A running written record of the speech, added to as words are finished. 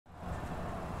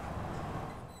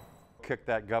kick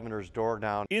that governor's door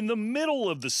down. In the middle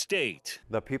of the state,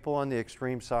 The people on the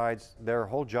extreme sides, their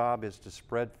whole job is to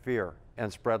spread fear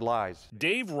and spread lies.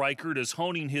 Dave Reichert is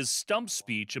honing his stump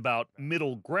speech about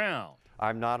middle ground,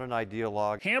 I'm not an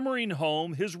ideologue. hammering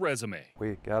home his resume.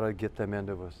 We got to get them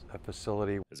into a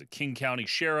facility. As a King County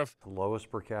sheriff, The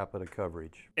lowest per capita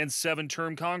coverage. and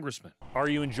 7-term congressman. Are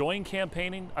you enjoying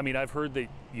campaigning? I mean, I've heard that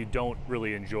you don't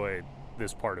really enjoy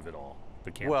this part of it all,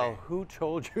 the campaign. Well, who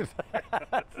told you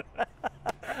that?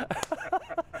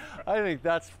 I think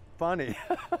that's funny.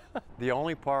 The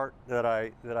only part that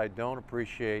I don't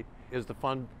appreciate is the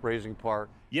fundraising part.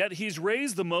 Yet he's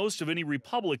raised the most of any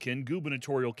Republican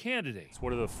gubernatorial candidate.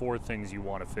 What are the 4 things you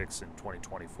want to fix in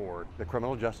 2024? The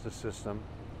criminal justice system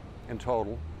in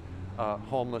total,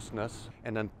 homelessness,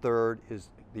 and then third is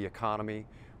the economy,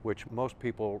 which most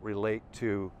people relate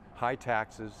to high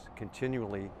taxes,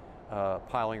 continually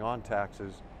piling on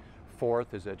taxes.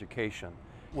 Fourth is education.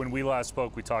 When we last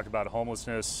spoke, we talked about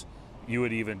homelessness. You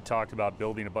had even talked about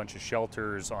building a bunch of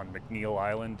shelters on McNeil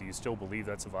Island. Do you still believe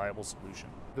that's a viable solution?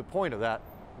 The point of that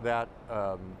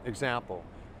example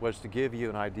was to give you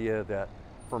an idea that,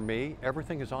 for me,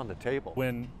 everything is on the table.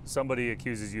 When somebody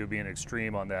accuses you of being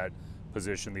extreme on that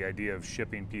position, the idea of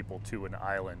shipping people to an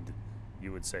island,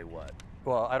 you would say what?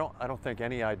 Well, I don't think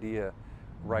any idea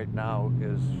right now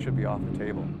should be off the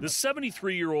table. The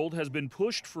 73-year-old has been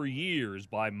pushed for years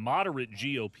by moderate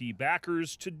GOP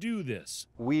backers to do this.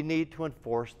 We need to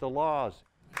enforce the laws.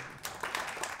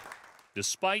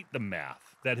 Despite the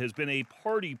math that has been a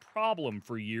party problem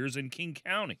for years in King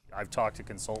County. I've talked to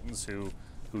consultants who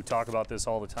talk about this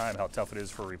all the time, how tough it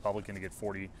is for a Republican to get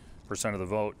 40% of the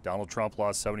vote. Donald Trump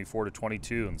lost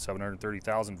 74-22 and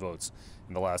 730,000 votes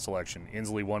in the last election.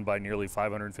 Inslee won by nearly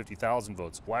 550,000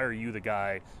 votes. Why are you the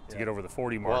guy to get over the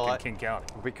 40 mark in King County?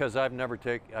 Because I've never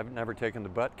taken the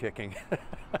butt kicking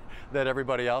that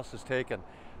everybody else has taken.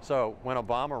 So when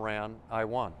Obama ran, I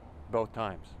won both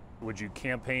times. Would you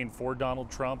campaign for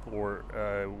Donald Trump, or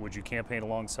would you campaign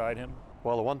alongside him?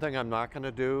 Well, the one thing I'm not going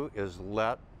to do is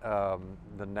let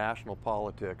the national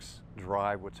politics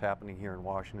drive what's happening here in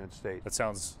Washington State. That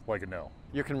sounds like a no.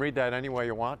 You can read that any way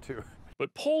you want to.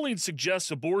 But polling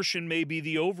suggests abortion may be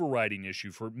the overriding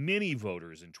issue for many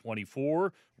voters in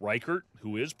 24. Reichert,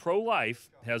 who is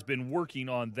pro-life, has been working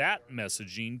on that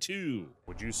messaging too.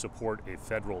 Would you support a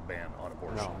federal ban on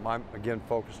abortion? No, I'm again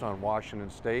focused on Washington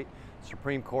State. The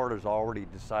Supreme Court has already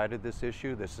decided this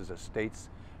issue. This is a state's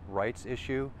rights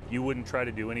issue. You wouldn't try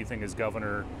to do anything as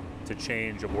governor to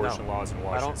change abortion laws in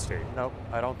Washington State? No,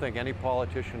 I don't think any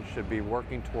politician should be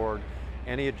working toward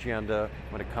any agenda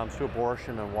when it comes to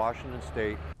abortion in Washington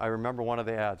State. I remember one of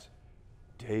the ads,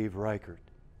 Dave Reichert,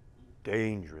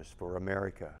 dangerous for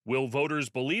America. Will voters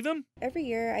believe him? Every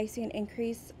year I see an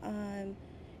increase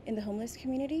in the homeless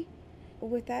community.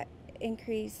 With that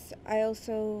increase, I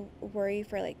also worry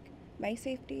for my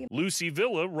safety. Lucy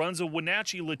Villa runs a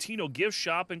Wenatchee Latino gift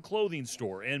shop and clothing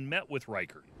store and met with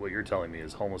Reichert. What you're telling me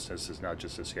is homelessness is not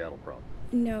just a Seattle problem.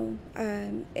 No,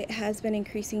 it has been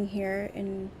increasing here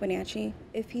in Wenatchee.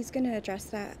 If he's going to address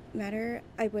that matter,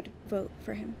 I would vote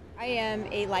for him. I am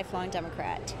a lifelong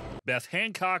Democrat. Beth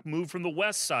Hancock moved from the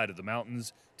west side of the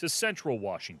mountains to central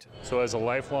Washington. So as a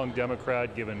lifelong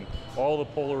Democrat, given all the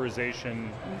polarization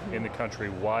in the country,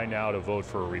 why now to vote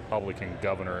for a Republican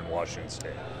governor in Washington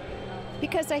State?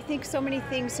 Because I think so many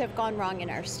things have gone wrong in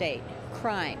our state.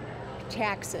 Crime,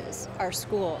 taxes, our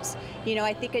schools.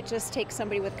 I think it just takes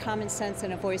somebody with common sense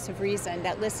and a voice of reason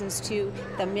that listens to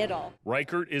the middle.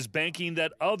 Reichert is banking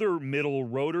that other middle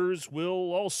roaders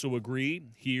will also agree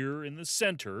here in the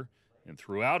center and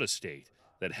throughout a state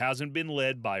that hasn't been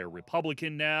led by a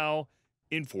Republican now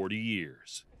in 40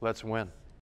 years. Let's win.